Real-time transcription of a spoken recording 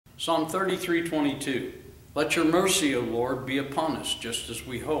Psalm 33:22. Let your mercy, O Lord, be upon us, just as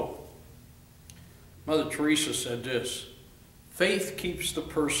we hope. Mother Teresa said this: faith keeps the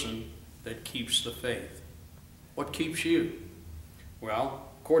person that keeps the faith. What keeps you? Well,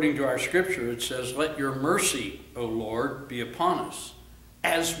 according to our scripture, it says, let your mercy, O Lord, be upon us,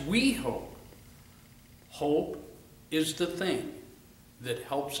 as we hope. Hope is the thing that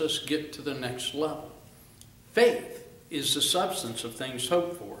helps us get to the next level. Faith is the substance of things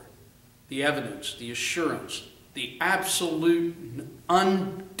hoped for, the evidence, the assurance, the absolute,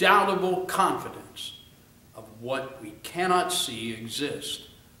 undoubtable confidence of what we cannot see exist,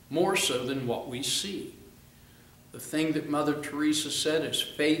 more so than what we see. The thing that Mother Teresa said is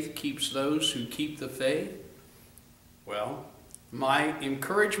faith keeps those who keep the faith. Well, my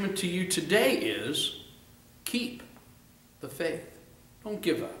encouragement to you today is keep the faith. Don't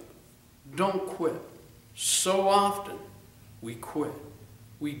give up. Don't quit. So often we quit.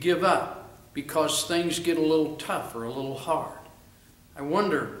 We give up because things get a little tough or a little hard. I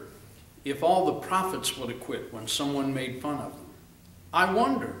wonder if all the prophets would have quit when someone made fun of them. I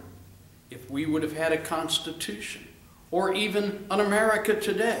wonder if we would have had a constitution or even an America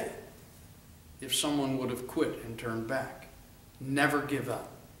today if someone would have quit and turned back. Never give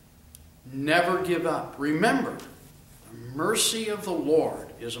up. Never give up. Remember, the mercy of the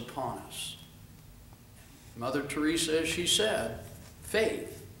Lord is upon us. Mother Teresa, as she said,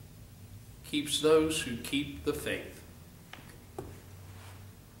 faith keeps those who keep the faith.